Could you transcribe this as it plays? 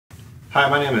Hi,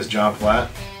 my name is John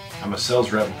Platt. I'm a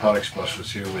sales rep and product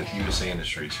specialist here with USA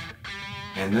Industries.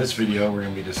 In this video, we're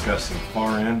going to be discussing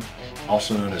far-end,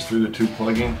 also known as through-the-tube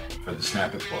plugging for the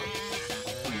Snap-it plug.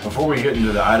 Before we get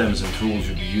into the items and tools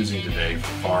you'll be using today for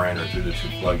far-end or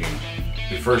through-the-tube plugging,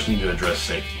 we first need to address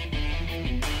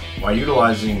safety. While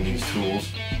utilizing these tools,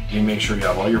 you make sure you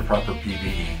have all your proper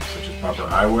PPE, such as proper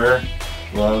eyewear,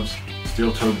 gloves,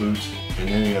 steel-toe boots, and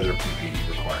any other PPE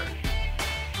required.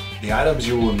 The items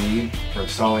you will need for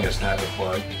installing a Snap-it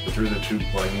plug for through-the-tube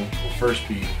plugging will first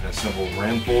be an assembled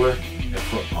ram puller and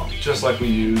foot pump, just like we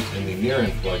used in the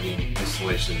near-end plugging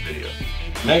installation video.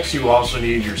 Next, you will also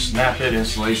need your Snap-it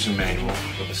installation manual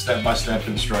with the step-by-step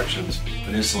instructions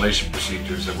and installation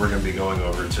procedures that we're going to be going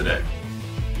over today.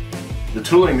 The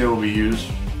tooling that will be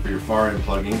used for your far-end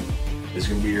plugging is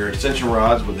going to be your extension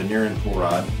rods with a near-end pull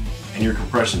rod and your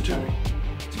compression tubing.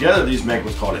 Together, these make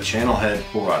what's called a channel head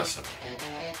pull rod assembly.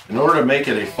 In order to make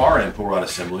it a far-end pull rod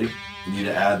assembly, you need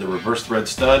to add the reverse thread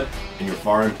stud and your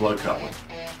far-end plug coupling.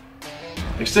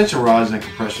 Extension rods and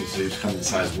compression sleeves come in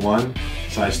size 1,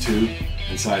 size 2,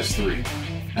 and size 3.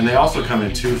 And they also come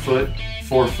in 2 foot,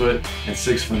 4 foot, and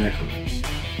 6 foot increments.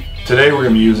 Today we're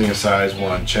going to be using a size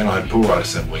 1 channel head pull rod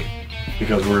assembly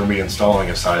because we're going to be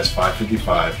installing a size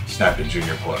 555 Snap-it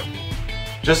Junior plug.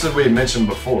 Just as we had mentioned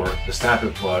before, the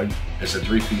Snap-it plug is a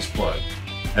 3-piece plug.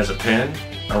 It has a pin,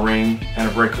 a ring, and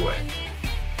a breakaway.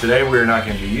 Today we are not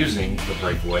going to be using the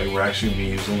breakaway, we're actually going to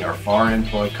be using our far-end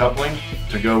plug coupling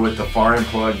to go with the far-end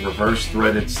plug reverse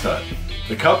threaded stud.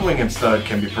 The coupling and stud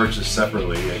can be purchased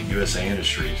separately at USA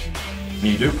Industries.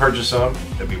 When you do purchase them,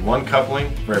 there'll be 1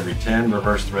 coupling for every 10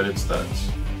 reverse threaded studs.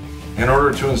 In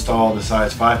order to install the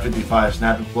size 555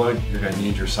 Snap-it plug, you're going to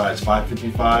need your size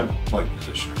 555 plug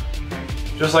positioner.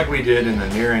 Just like we did in the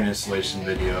near-end installation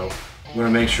video, you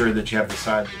want to make sure that you have the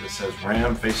side that says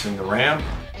ram facing the ram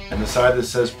and the side that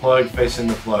says plug facing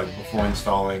the plug before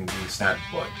installing the Snap-it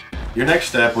plug. Your next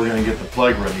step, we're going to get the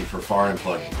plug ready for far-end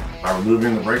plugging by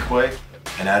removing the breakaway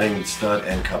and adding the stud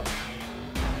and coupling.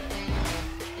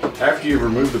 After you've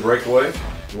removed the breakaway,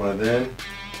 you want to then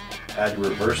add your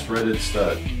reverse threaded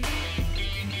stud.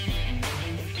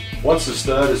 Once the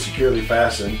stud is securely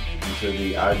fastened into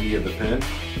the ID of the pin,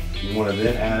 you want to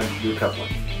then add your coupling.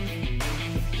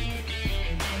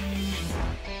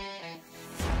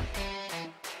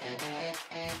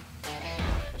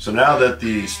 So now that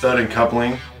the stud and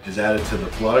coupling is added to the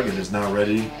plug, it is now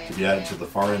ready to be added to the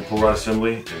far-end pull rod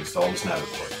assembly and install the Snap-it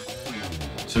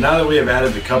plug. So now that we have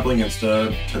added the coupling and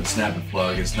stud to the Snap-it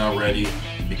plug, it's now ready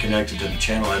to be connected to the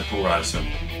channel head pull rod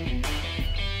assembly.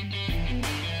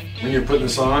 When you're putting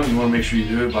this on, you want to make sure you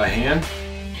do it by hand.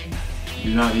 You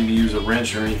do not need to use a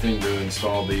wrench or anything to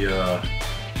install the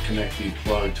connect the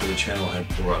plug to the channel head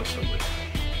pull rod assembly.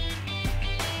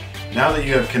 Now that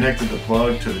you have connected the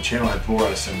plug to the channel head pull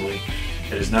rod assembly,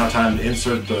 it is now time to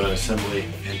insert the assembly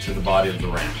into the body of the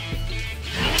ram.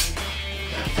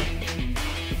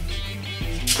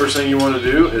 First thing you want to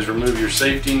do is remove your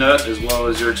safety nut as well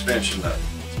as your expansion nut.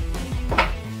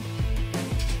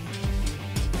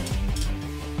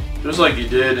 Just like you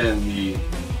did in the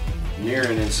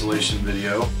near-end installation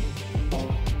video,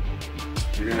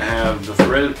 you're going to have the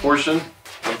threaded portion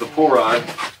of the pull rod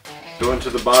go into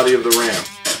the body of the ram.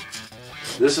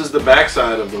 This is the back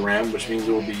side of the ram, which means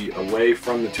it will be away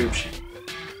from the tube sheet.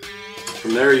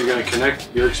 From there, you're going to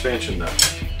connect your expansion nut.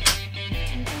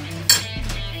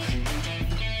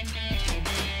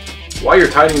 While you're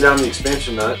tightening down the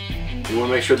expansion nut, you want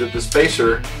to make sure that the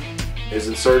spacer is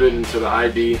inserted into the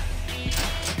ID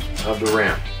of the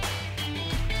ram.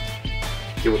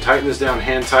 You will tighten this down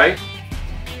hand tight.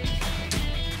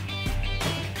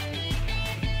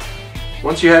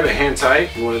 Once you have it hand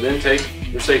tight, you want to then take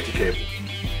your safety cable.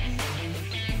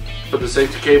 Put the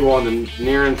safety cable on the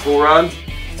near-end pull rod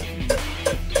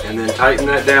and then tighten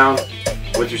that down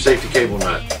with your safety cable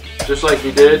nut. Just like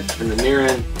you did in the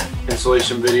near-end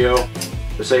installation video,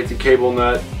 the safety cable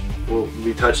nut will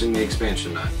be touching the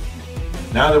expansion nut.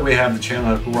 Now that we have the channel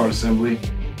head pull rod assembly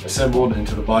assembled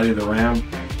into the body of the ram,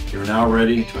 you're now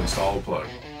ready to install the plug.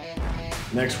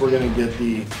 Next, we're going to get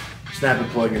the Snap-it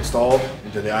plug installed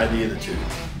into the ID of the tube.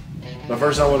 But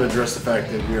first I want to address the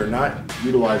fact that we are not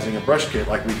utilizing a brush kit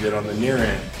like we did on the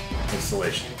near-end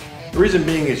installation. The reason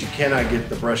being is you cannot get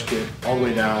the brush kit all the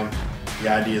way down the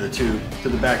ID of the tube to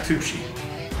the back tube sheet.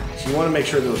 So you want to make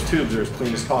sure those tubes are as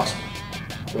clean as possible,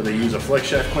 whether you use a flex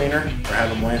shaft cleaner or have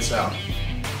them lance out.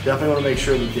 Definitely want to make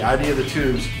sure that the ID of the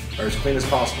tubes are as clean as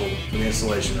possible for the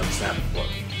installation of the Snap-it plug.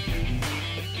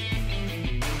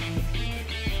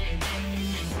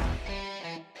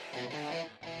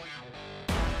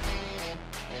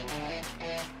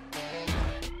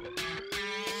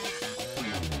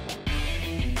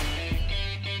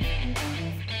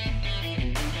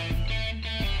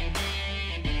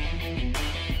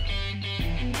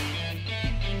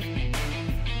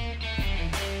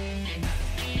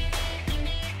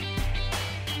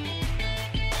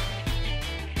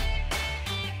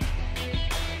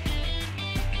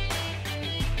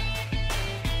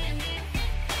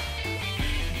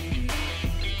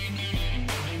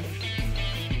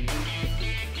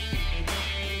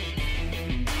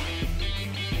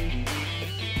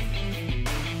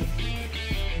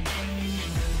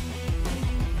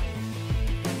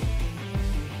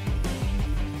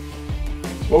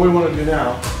 What we want to do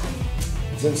now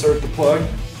is insert the plug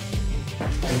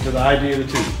into the ID of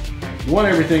the tube. You want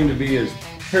everything to be as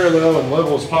parallel and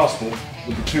level as possible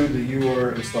with the tube that you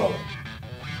are installing.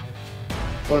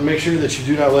 You want to make sure that you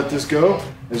do not let this go,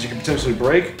 as you can potentially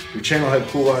break your channel head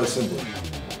pull rod assembly.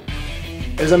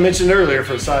 As I mentioned earlier,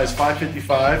 for a size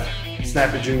 555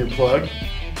 Snap-it Junior plug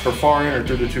for far in or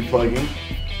through the tube plugging,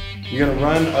 you're going to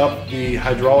run up the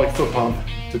hydraulic foot pump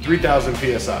to 3000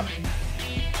 psi.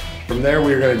 From there,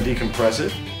 we are going to decompress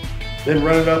it, then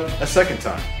run it up a second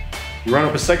time. You run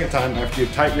up a second time after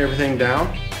you've tightened everything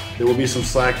down. There will be some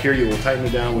slack here. You will tighten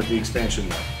it down with the expansion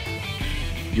nut.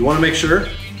 You want to make sure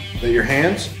that your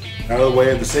hands are out of the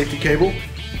way of the safety cable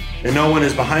and no one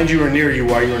is behind you or near you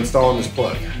while you're installing this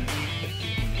plug.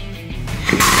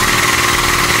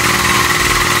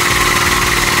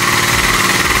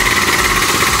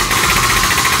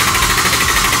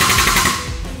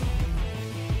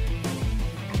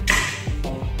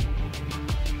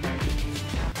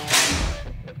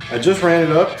 I just ran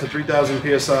it up to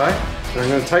 3000 psi, and I'm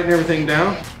going to tighten everything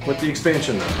down with the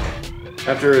expansion nut.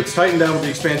 After it's tightened down with the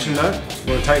expansion nut, you're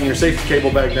going to tighten your safety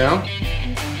cable back down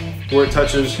where it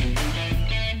touches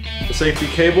the safety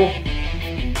cable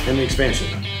and the expansion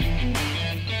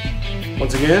nut.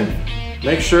 Once again,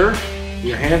 make sure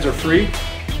your hands are free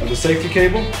of the safety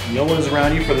cable. No one is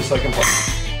around you for the second part.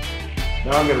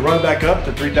 Now I'm going to run it back up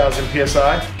to 3000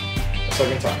 psi a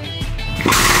second time.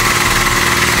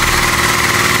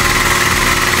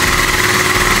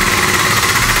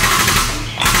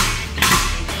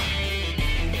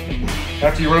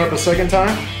 After you run up a second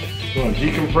time, you're going to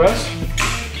decompress.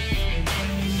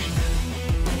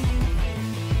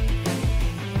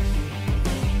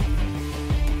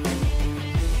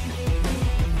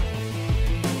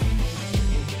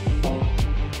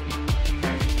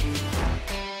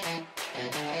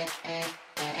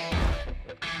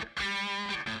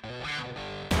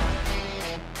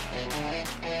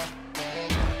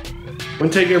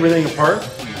 When taking everything apart,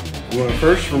 you want to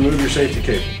first remove your safety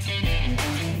cable.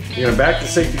 You're going to back the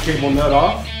safety cable nut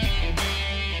off.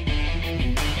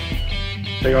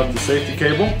 Take off the safety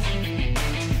cable.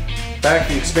 Back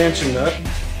the expansion nut.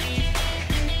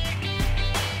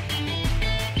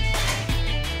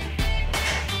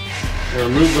 And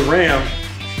remove the ram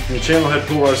from the channel head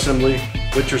pull rod assembly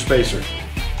with your spacer.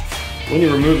 When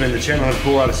you're removing the channel head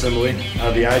pull rod assembly out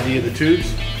of the ID of the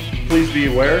tubes, please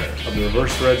be aware of the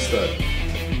reverse thread stud.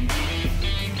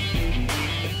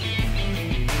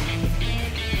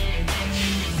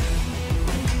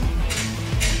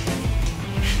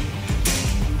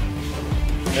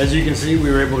 As you can see,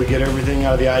 we were able to get everything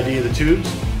out of the ID of the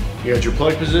tubes. You got your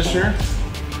plug positioner,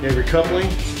 you have your coupling,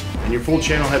 and your full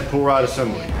channel head pull rod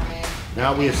assembly.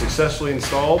 Now we have successfully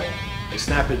installed a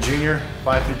Snap-it Junior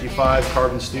 555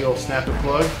 carbon steel Snap-it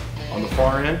plug on the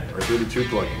far end or through the tube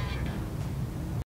plugging.